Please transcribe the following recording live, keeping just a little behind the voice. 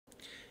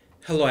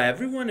Hello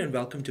everyone and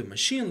welcome to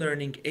Machine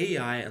Learning,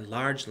 AI and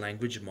Large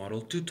Language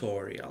Model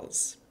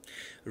tutorials.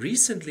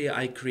 Recently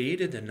I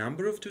created a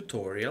number of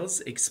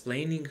tutorials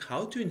explaining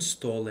how to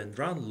install and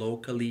run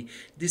locally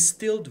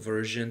distilled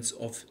versions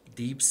of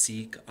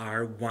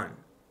DeepSeek-R1.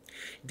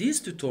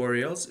 These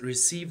tutorials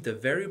received a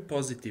very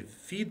positive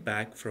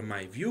feedback from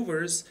my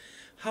viewers.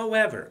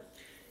 However,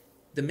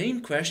 the main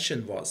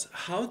question was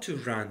how to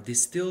run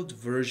distilled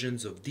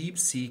versions of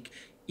DeepSeek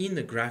in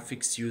the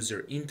graphics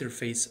user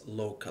interface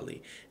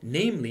locally.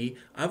 Namely,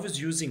 I was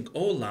using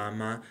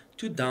Ollama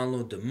to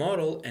download the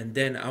model and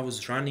then I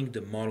was running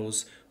the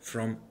models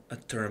from a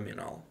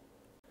terminal.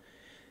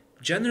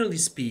 Generally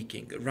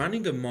speaking,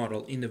 running a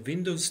model in a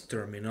Windows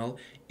terminal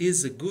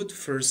is a good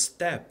first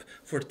step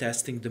for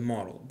testing the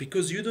model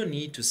because you don't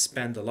need to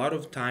spend a lot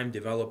of time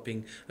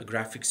developing a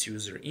graphics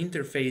user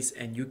interface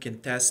and you can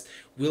test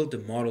will the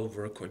model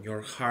work on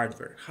your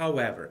hardware.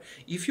 However,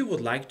 if you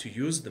would like to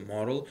use the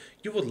model,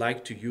 you would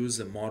like to use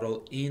a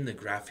model in a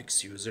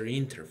graphics user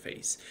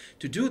interface.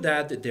 To do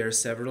that, there are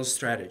several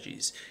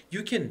strategies.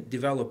 You can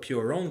develop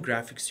your own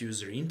graphics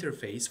user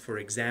interface, for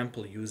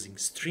example, using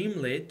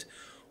Streamlit,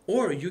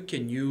 or you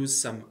can use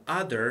some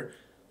other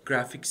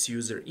graphics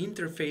user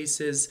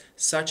interfaces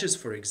such as,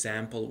 for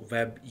example,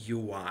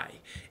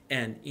 WebUI.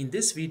 And in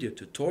this video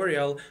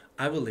tutorial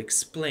I will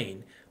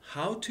explain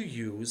how to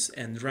use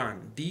and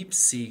run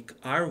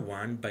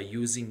DeepSeek-R1 by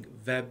using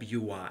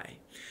WebUI.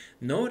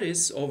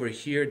 Notice over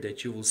here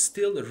that you will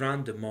still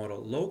run the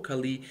model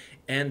locally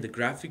and the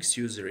graphics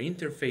user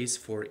interface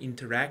for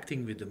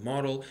interacting with the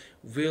model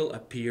will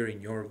appear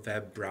in your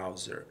web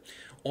browser.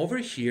 Over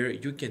here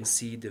you can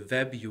see the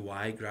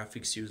WebUI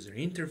graphics user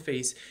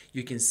interface.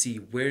 You can see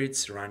where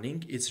it's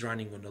running. It's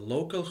running on a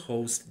local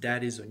host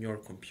that is on your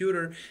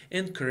computer,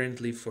 and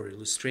currently for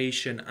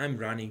illustration I'm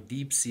running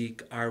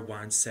DeepSeek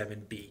R1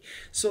 7B.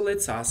 So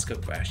let's ask a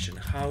question: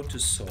 how to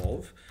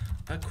solve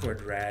a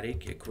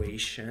quadratic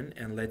equation,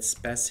 and let's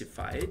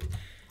specify it.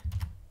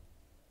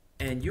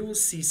 And you will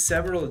see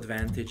several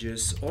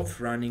advantages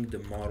of running the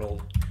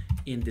model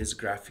in this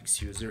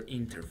graphics user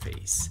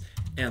interface.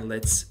 And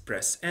let's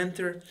press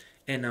enter,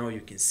 and now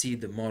you can see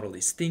the model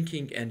is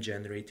thinking and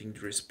generating the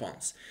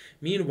response.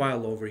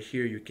 Meanwhile, over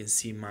here you can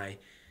see my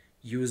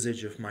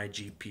usage of my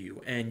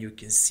GPU and you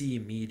can see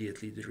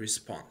immediately the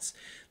response.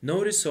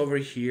 Notice over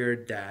here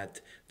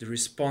that the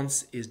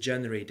response is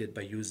generated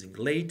by using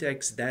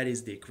LaTeX, that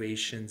is, the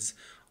equations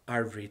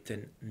are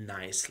written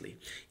nicely.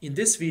 In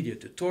this video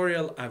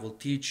tutorial I will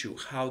teach you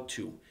how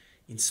to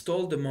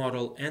install the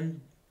model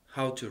and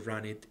how to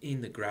run it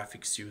in the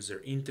graphics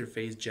user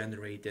interface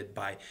generated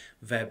by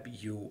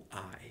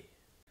WebUI.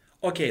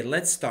 Okay,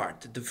 let's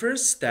start. The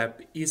first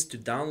step is to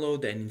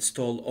download and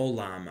install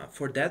Ollama.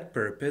 For that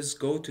purpose,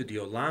 go to the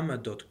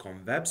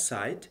ollama.com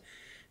website,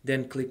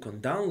 then click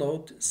on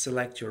download,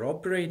 select your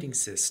operating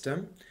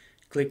system,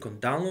 click on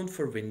download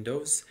for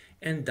Windows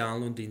and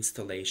download the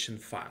installation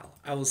file.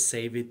 I will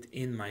save it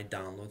in my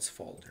downloads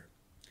folder.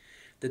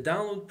 The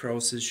download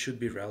process should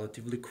be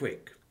relatively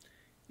quick.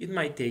 It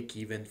might take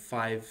even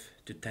 5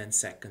 to 10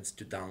 seconds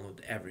to download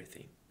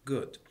everything.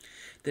 Good.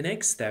 The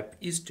next step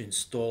is to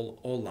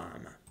install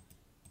Ollama.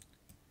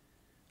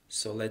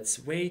 So let's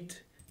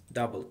wait,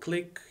 double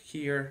click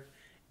here,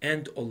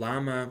 and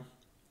Ollama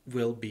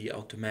will be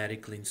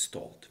automatically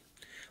installed.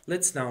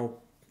 Let's now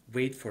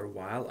wait for a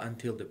while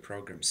until the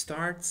program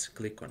starts.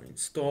 Click on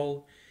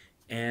install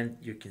and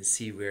you can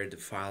see where the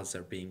files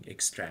are being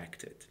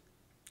extracted.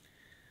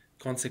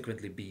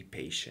 Consequently, be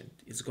patient.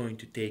 It's going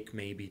to take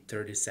maybe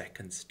 30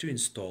 seconds to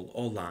install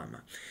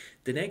Ollama.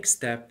 The next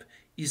step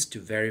is to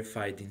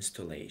verify the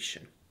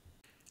installation.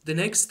 The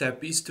next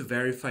step is to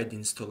verify the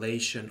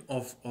installation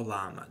of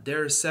Ollama.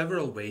 There are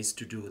several ways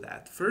to do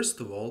that. First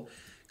of all,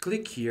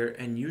 click here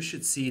and you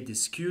should see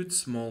this cute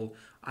small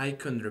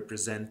icon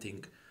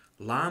representing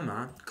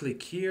Llama.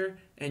 Click here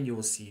and you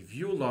will see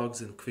view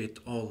logs and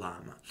quit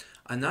Ollama.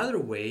 Another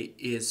way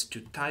is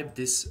to type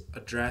this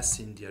address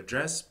in the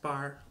address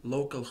bar,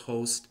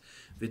 localhost,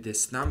 with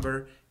this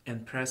number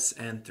and press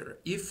enter.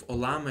 If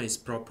Ollama is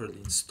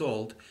properly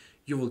installed,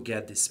 you will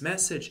get this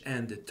message.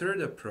 And the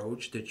third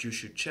approach that you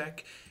should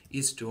check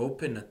is to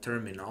open a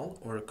terminal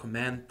or a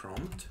command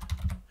prompt,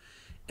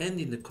 and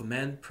in the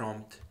command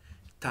prompt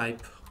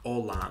type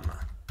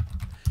Ollama.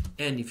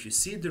 And if you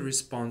see the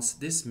response,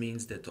 this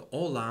means that the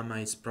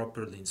Ollama is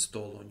properly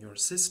installed on your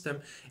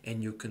system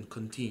and you can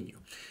continue.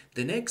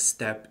 The next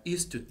step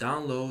is to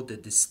download the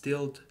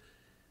distilled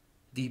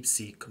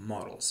DeepSeek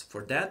models.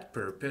 For that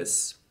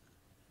purpose,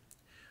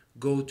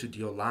 go to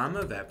the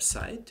Ollama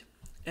website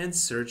and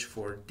search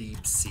for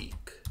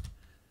DeepSeek.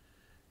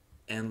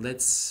 And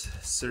let's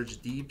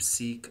search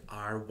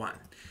DeepSeek-R1.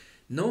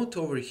 Note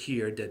over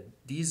here that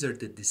these are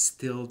the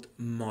distilled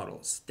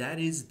models. That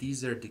is,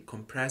 these are the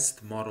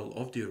compressed model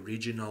of the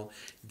original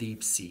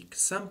DeepSeek.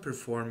 Some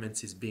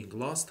performance is being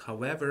lost,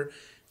 however,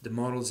 the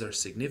models are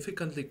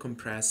significantly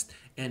compressed,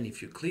 and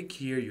if you click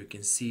here you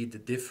can see the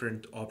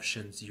different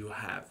options you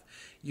have.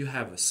 You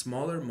have a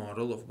smaller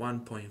model of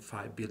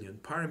 1.5 billion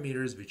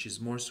parameters, which is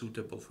more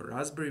suitable for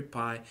Raspberry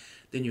Pi.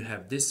 Then you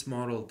have this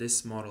model,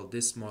 this model,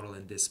 this model,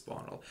 and this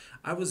model.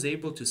 I was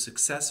able to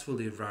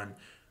successfully run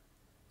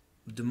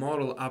the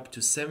model up to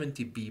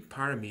 70B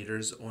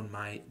parameters on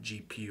my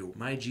GPU.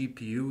 My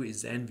GPU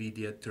is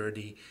NVIDIA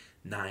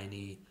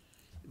 3090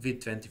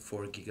 with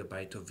 24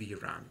 GB of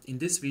VRAM. In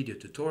this video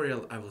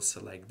tutorial, I will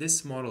select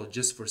this model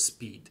just for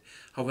speed.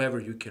 However,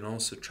 you can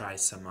also try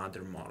some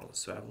other models.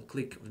 So I will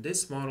click on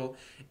this model,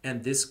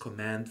 and this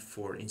command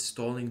for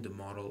installing the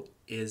model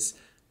is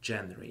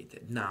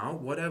generated. Now,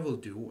 what I will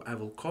do, I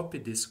will copy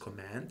this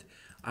command.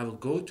 I will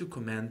go to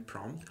command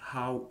prompt.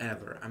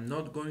 However, I'm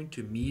not going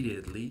to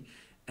immediately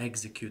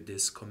execute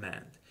this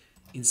command.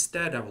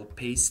 Instead, I will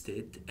paste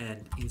it,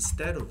 and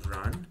instead of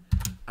run,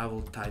 I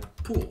will type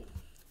pull.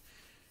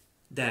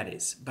 That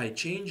is, by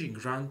changing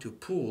run to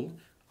pull,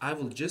 I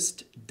will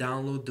just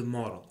download the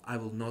model. I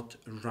will not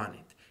run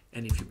it.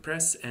 And if you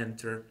press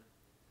enter,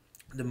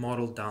 the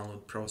model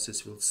download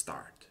process will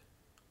start.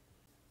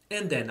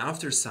 And then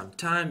after some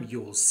time,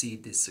 you will see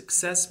this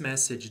success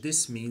message.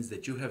 This means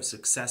that you have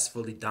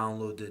successfully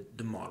downloaded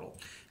the model.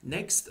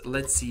 Next,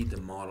 let's see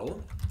the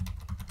model.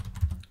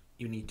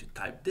 You need to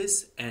type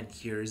this, and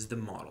here is the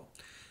model.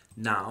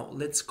 Now,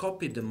 let's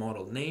copy the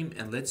model name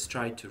and let's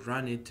try to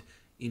run it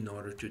in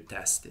order to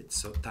test it.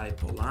 So type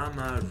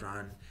Olama,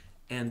 run,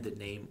 and the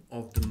name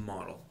of the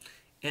model.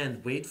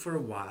 And wait for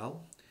a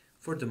while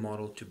for the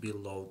model to be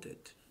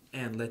loaded.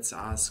 And let's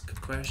ask a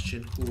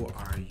question, who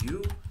are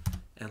you?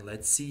 And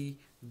let's see,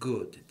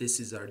 good.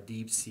 This is our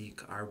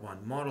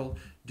DeepSeek-R1 model.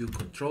 Do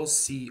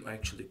Control-C, or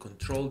actually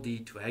Control-D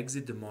to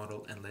exit the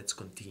model, and let's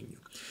continue.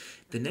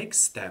 The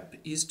next step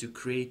is to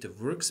create a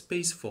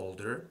workspace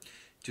folder,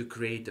 to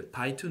create a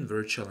Python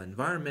virtual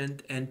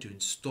environment, and to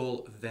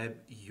install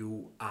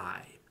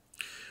WebUI.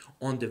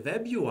 On the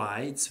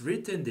WebUI, it's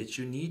written that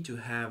you need to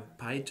have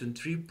Python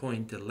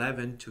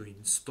 3.11 to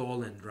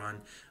install and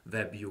run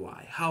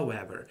WebUI.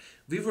 However,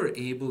 we were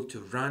able to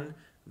run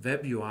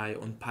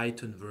WebUI on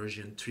Python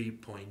version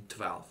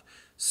 3.12.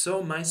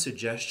 So my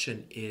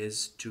suggestion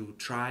is to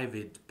try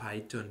with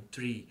Python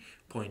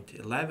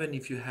 3.11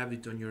 if you have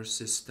it on your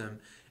system,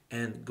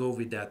 and go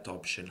with that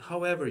option.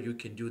 However, you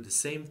can do the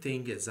same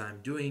thing as I'm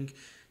doing.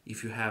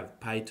 If you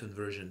have Python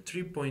version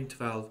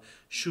 3.12,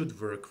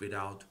 should work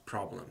without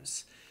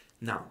problems.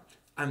 Now,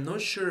 I'm not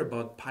sure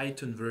about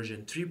Python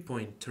version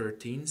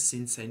 3.13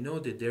 since I know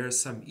that there are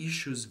some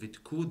issues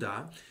with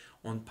CUDA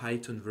on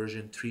Python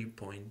version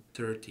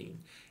 3.13.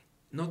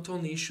 Not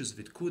only issues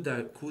with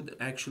CUDA,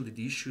 actually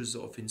the issues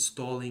of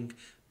installing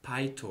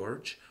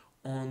PyTorch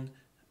on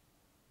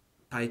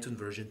Python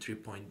version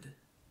 3.13.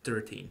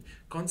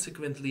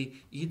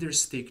 Consequently, either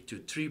stick to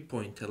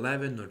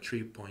 3.11 or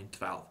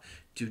 3.12.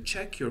 To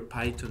check your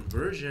Python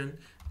version,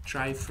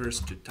 try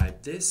first to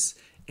type this,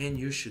 and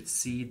you should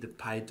see the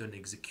Python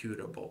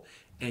executable.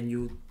 And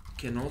you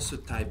can also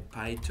type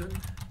Python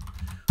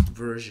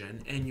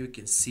version, and you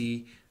can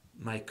see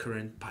my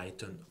current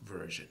Python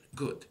version.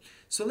 Good.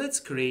 So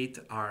let's create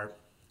our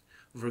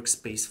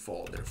workspace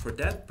folder. For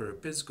that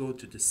purpose, go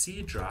to the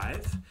C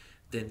drive,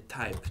 then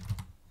type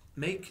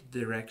make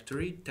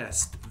directory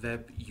test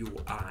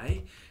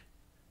WebUI.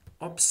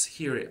 Oops,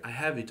 here I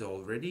have it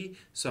already,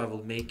 so I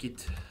will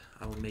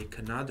make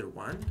another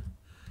one.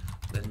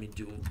 Let me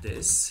do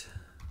this.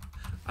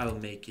 I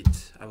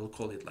will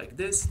call it like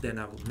this, then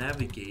I will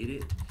navigate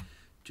it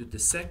to the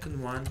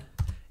second one,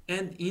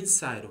 and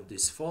inside of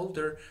this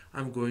folder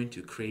I'm going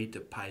to create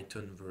a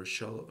Python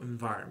virtual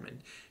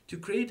environment. To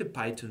create a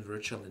Python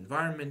virtual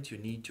environment, you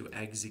need to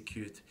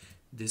execute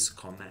this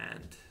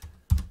command.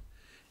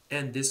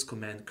 And this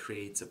command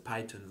creates a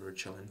Python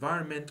virtual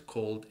environment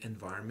called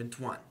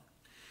environment1.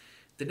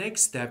 The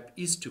next step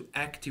is to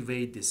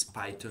activate this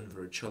Python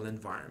virtual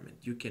environment.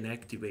 You can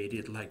activate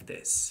it like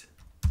this.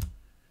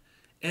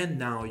 And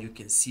now you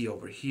can see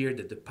over here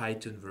that the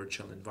Python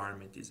virtual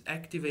environment is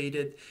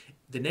activated.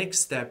 The next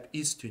step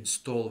is to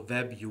install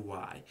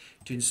WebUI.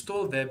 To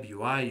install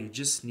WebUI, you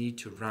just need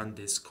to run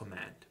this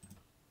command.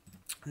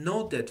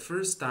 Note that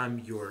first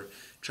time you're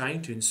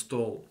trying to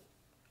install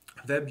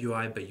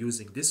WebUI by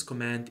using this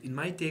command, it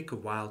might take a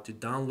while to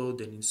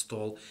download and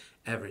install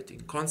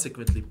everything.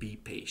 Consequently, be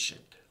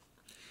patient.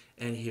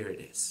 And here it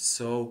is.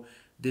 So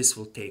this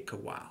will take a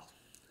while.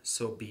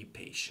 So be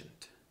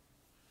patient.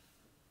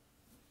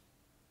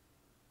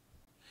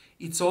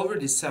 It's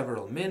already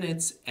several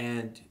minutes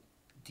and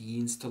the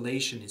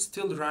installation is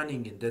still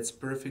running, and that's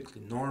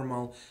perfectly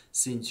normal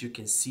since you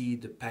can see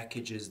the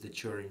packages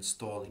that you're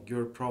installing.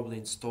 You're probably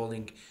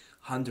installing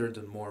 100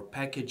 or more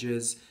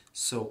packages,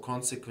 so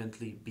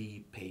consequently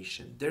be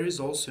patient. There is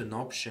also an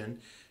option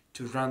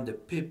to run the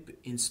pip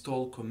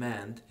install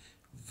command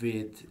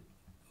with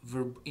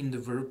in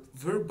the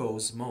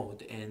verbose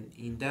mode, and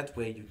in that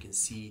way you can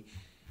see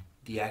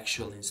the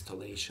actual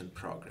installation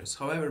progress.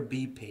 However,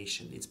 be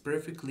patient. It's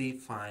perfectly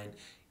fine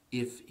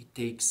if it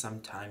takes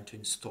some time to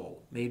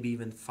install, maybe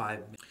even 5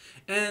 minutes.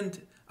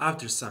 And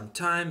after some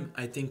time,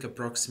 I think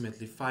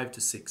approximately 5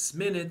 to 6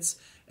 minutes,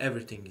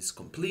 everything is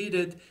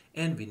completed,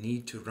 and we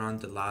need to run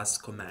the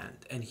last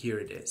command, and here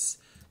it is.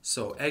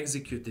 So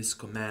execute this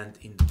command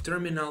in the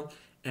terminal,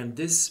 and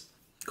this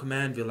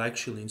command will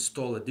actually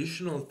install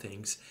additional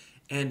things,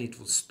 and it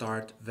will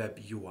start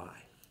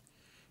WebUI.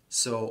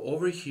 So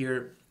over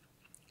here,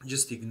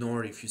 just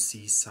ignore if you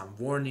see some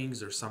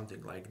warnings or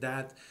something like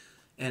that,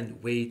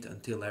 and wait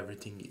until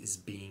everything is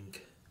being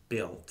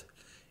built.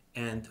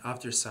 And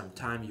after some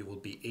time, you will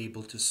be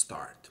able to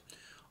start.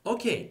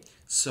 Okay,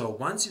 so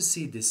once you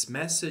see this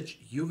message,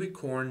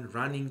 UVcorn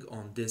running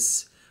on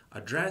this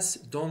address,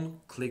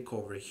 don't click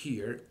over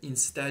here.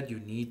 Instead, you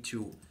need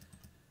to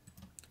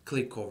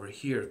click over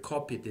here,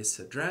 copy this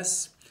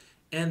address,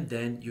 and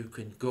then you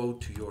can go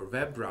to your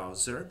web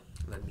browser.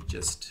 Let me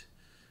just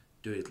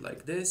do it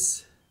like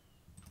this.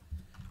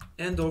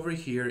 And over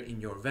here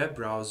in your web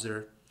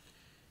browser,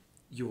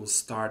 you will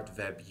start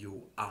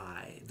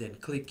WebUI. Then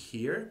click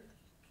here.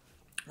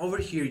 Over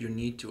here, you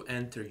need to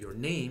enter your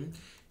name,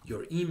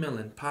 your email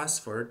and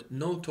password.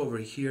 Note over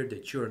here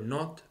that you're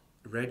not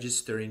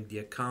registering the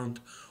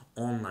account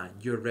online.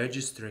 You're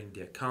registering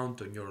the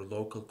account on your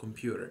local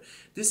computer.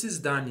 This is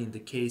done in the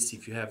case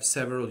if you have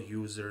several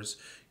users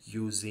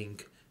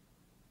using,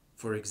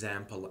 for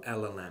example,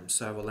 LLM.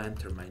 So I will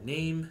enter my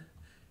name,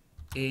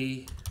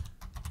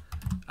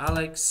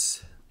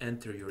 Alex,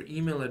 enter your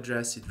email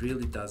address. It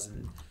really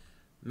doesn't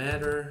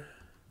matter.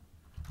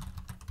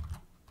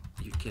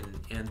 You can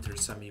enter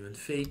some even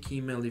fake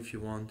email if you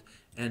want,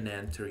 and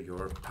enter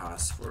your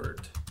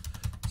password.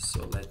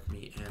 So let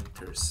me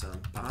enter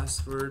some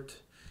password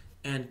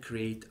and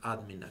create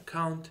admin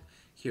account.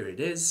 Here it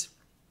is.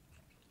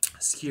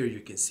 Here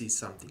you can see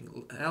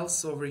something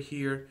else over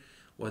here,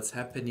 what's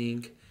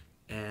happening,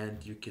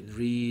 and you can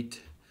read.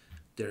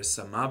 There's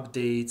some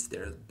updates,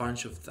 there are a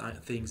bunch of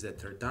things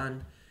that are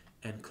done,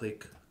 and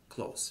click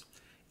close.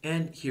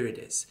 And here it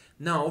is.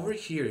 Now over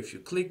here, if you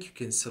click, you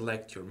can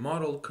select your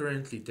model.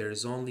 Currently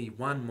there's only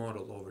one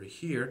model over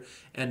here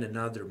and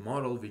another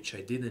model which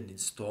I didn't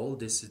install.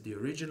 This is the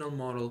original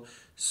model.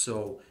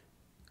 So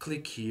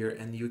click here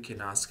and you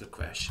can ask a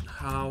question.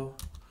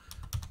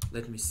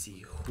 Let me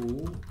see,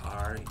 who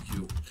are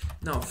you?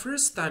 Now,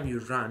 first time you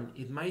run,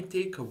 it might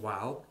take a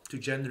while to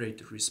generate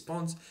a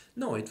response.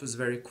 No, it was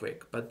very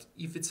quick. But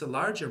if it's a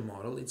larger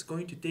model, it's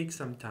going to take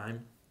some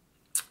time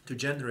to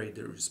generate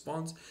the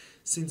response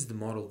since the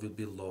model will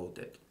be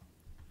loaded.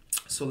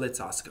 So let's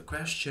ask a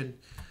question.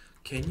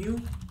 Can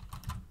you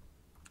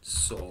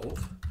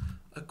solve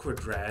a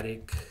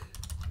quadratic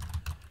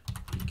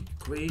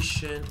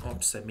equation?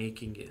 Oops, I'm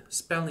making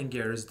spelling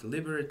errors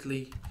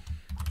deliberately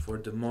for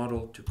the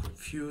model to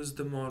confuse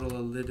the model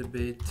a little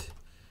bit.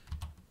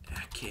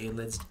 Okay,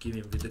 let's give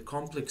him with the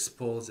complex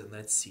polls and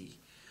let's see.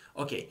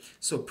 Okay,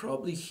 so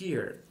probably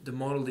here the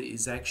model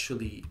is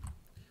actually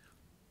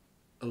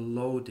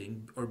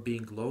loading or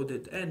being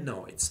loaded, and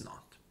no, it's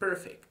not.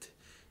 Perfect.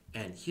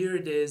 And here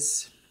it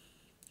is.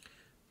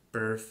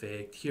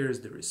 Perfect.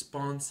 Here's the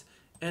response,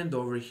 and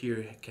over here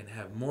you can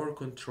have more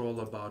control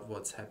about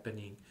what's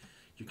happening.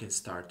 You can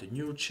start a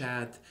new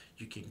chat,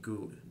 you can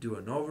go do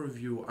an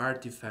overview,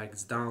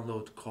 artifacts,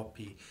 download,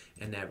 copy,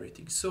 and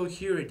everything. So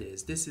here it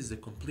is. This is a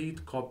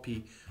complete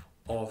copy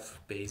of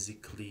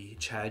basically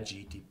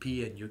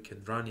ChatGPT, and you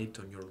can run it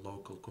on your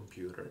local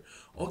computer.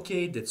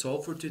 Okay, that's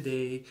all for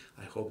today.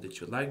 I hope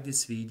that you like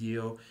this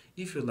video.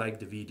 If you like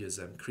the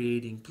videos I'm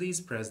creating,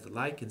 please press the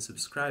like and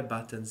subscribe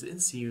buttons,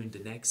 and see you in the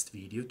next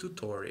video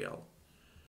tutorial.